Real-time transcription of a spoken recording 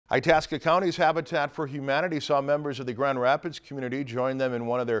Itasca County's Habitat for Humanity saw members of the Grand Rapids community join them in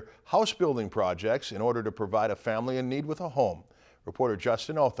one of their house building projects in order to provide a family in need with a home. Reporter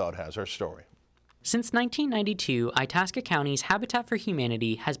Justin Othout has our story. Since 1992, Itasca County's Habitat for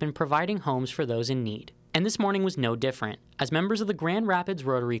Humanity has been providing homes for those in need. And this morning was no different, as members of the Grand Rapids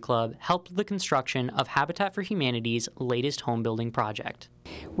Rotary Club helped with the construction of Habitat for Humanity's latest home building project.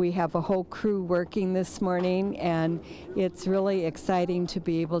 We have a whole crew working this morning, and it's really exciting to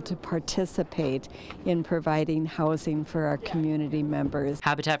be able to participate in providing housing for our community members.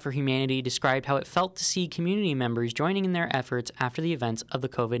 Habitat for Humanity described how it felt to see community members joining in their efforts after the events of the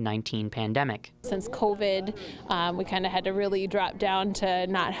COVID-19 pandemic. Since COVID, we kind of had to really drop down to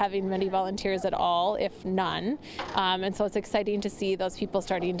not having many volunteers at all, if none. And so it's exciting to see those people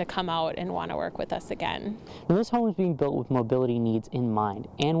starting to come out and want to work with us again. Now, this home is being built with mobility needs in mind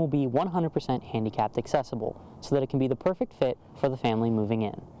and will be 100% handicapped accessible so that it can be the perfect fit for the family moving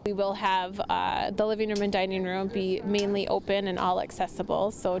in. We will have the living room and dining room be mainly open and all accessible,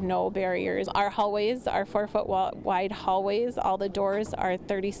 so no barriers. Our hallways are 4-foot wide hallways. All the doors are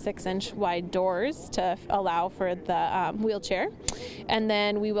 36-inch wide doors to allow for the wheelchair. And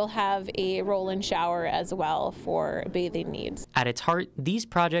then we will have a roll-in shower as well for bathing needs. At its heart, these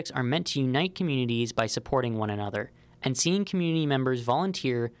projects are meant to unite communities by supporting one another, and seeing community members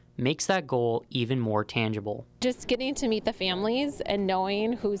volunteer makes that goal even more tangible. Just getting to meet the families and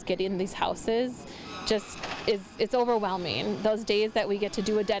knowing who's getting these houses it's overwhelming. Those days that we get to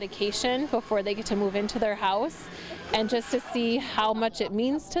do a dedication before they get to move into their house, and just to see how much it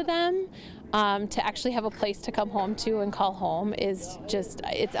means to them to actually have a place to come home to and call home is just,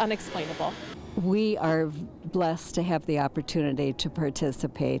 it's unexplainable. We are blessed to have the opportunity to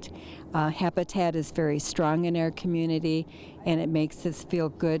participate. Habitat is very strong in our community, and it makes us feel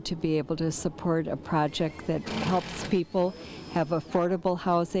good to be able to support a project that helps people have affordable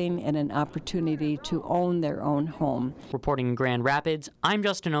housing and an opportunity to own their own home. Reporting in Grand Rapids, I'm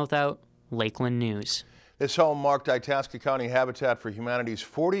Justin Othout, Lakeland News. This home marked Itasca County Habitat for Humanity's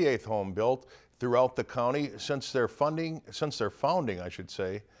 48th home built throughout the county since their founding, I should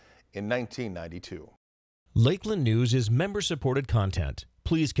say, in 1992. Lakeland News is member-supported content.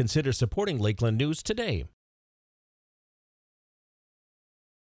 Please consider supporting Lakeland News today.